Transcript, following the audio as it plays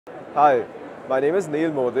Hi, my name is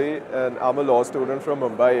Neil Modi and I'm a law student from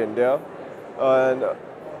Mumbai, India. And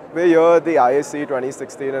we're here at the IAC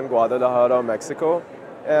 2016 in Guadalajara, Mexico.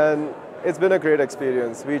 And it's been a great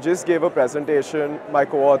experience. We just gave a presentation, my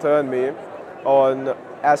co-author and me, on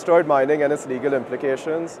asteroid mining and its legal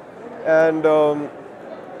implications. And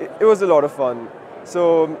it was a lot of fun.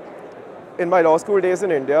 So in my law school days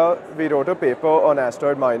in India, we wrote a paper on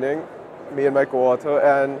asteroid mining, me and my co-author,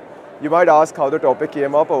 and you might ask how the topic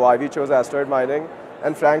came up or why we chose asteroid mining.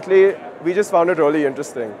 And frankly, we just found it really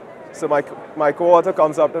interesting. So my co-author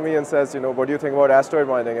comes up to me and says, what do you think about asteroid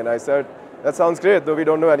mining? And I said, that sounds great, though we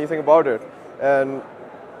don't know anything about it. And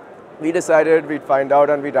we decided we'd find out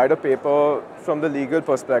and we'd write a paper from the legal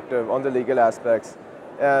perspective on the legal aspects.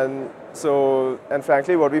 And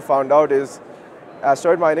frankly, what we found out is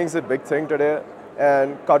asteroid mining is a big thing today.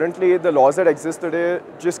 And currently, the laws that exist today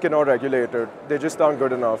just cannot regulate it. They just aren't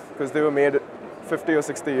good enough because they were made 50 or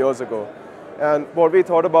 60 years ago. And what we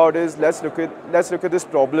thought about is let's look at this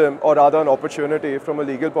problem, or rather an opportunity, from a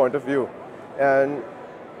legal point of view. And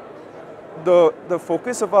the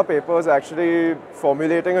focus of our paper is actually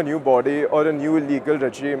formulating a new body or a new legal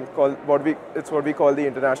regime called what we call the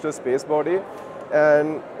International Space Body.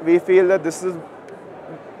 And we feel that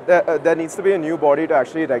there needs to be a new body to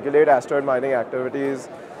actually regulate asteroid mining activities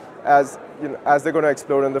as they're going to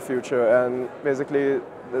explode in the future. And basically,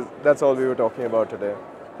 that's all we were talking about today.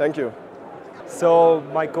 Thank you. So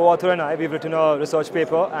my co-author and I, we've written a research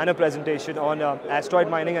paper and a presentation on asteroid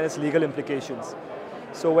mining and its legal implications.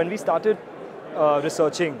 So when we started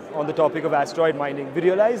researching on the topic of asteroid mining, we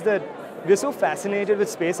realized that we're so fascinated with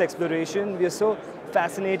space exploration, we're so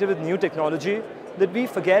fascinated with new technology, that we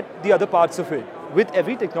forget the other parts of it. With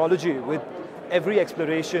every technology, with every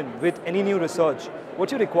exploration, with any new research,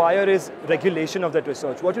 what you require is regulation of that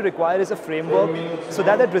research. What you require is a framework so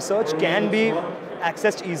that that research can be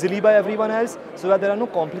accessed easily by everyone else, so that there are no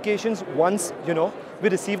complications once we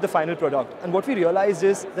receive the final product. And what we realized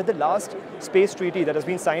is that the last space treaty that has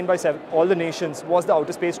been signed by all the nations was the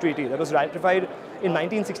Outer Space Treaty that was ratified in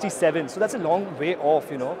 1967. So that's a long way off.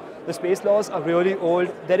 The space laws are really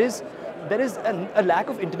old. There is a lack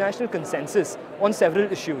of international consensus on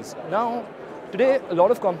several issues. Now, today, a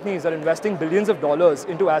lot of companies are investing billions of dollars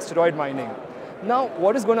into asteroid mining. Now,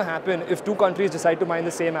 what is going to happen if two countries decide to mine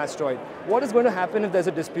the same asteroid? What is going to happen if there's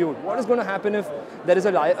a dispute? What is going to happen if there is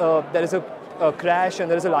a crash and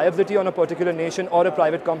there is a liability on a particular nation or a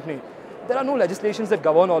private company? There are no legislations that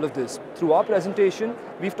govern all of this. Through our presentation,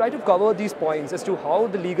 we've tried to cover these points as to how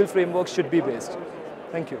the legal framework should be based.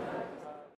 Thank you.